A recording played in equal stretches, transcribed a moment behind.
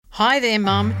Hi there,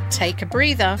 Mum. Take a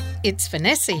breather. It's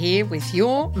Vanessa here with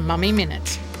your Mummy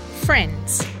Minute.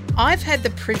 Friends, I've had the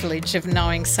privilege of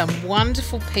knowing some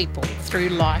wonderful people through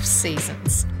life's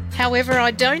seasons. However,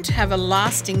 I don't have a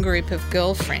lasting group of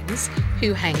girlfriends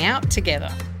who hang out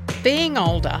together. Being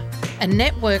older, a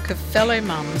network of fellow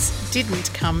mums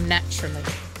didn't come naturally.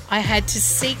 I had to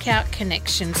seek out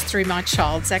connections through my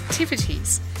child's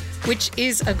activities, which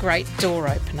is a great door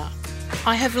opener.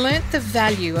 I have learnt the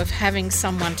value of having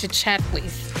someone to chat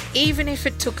with, even if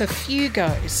it took a few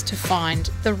goes to find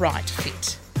the right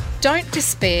fit. Don't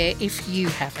despair if you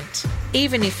haven't.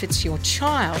 Even if it's your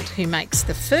child who makes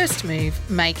the first move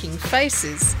making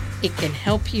faces, it can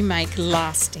help you make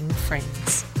lasting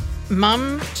friends.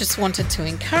 Mum just wanted to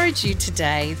encourage you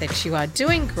today that you are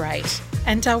doing great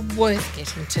and are worth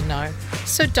getting to know,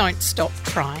 so don't stop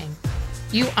trying.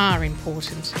 You are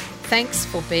important. Thanks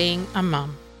for being a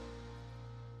mum.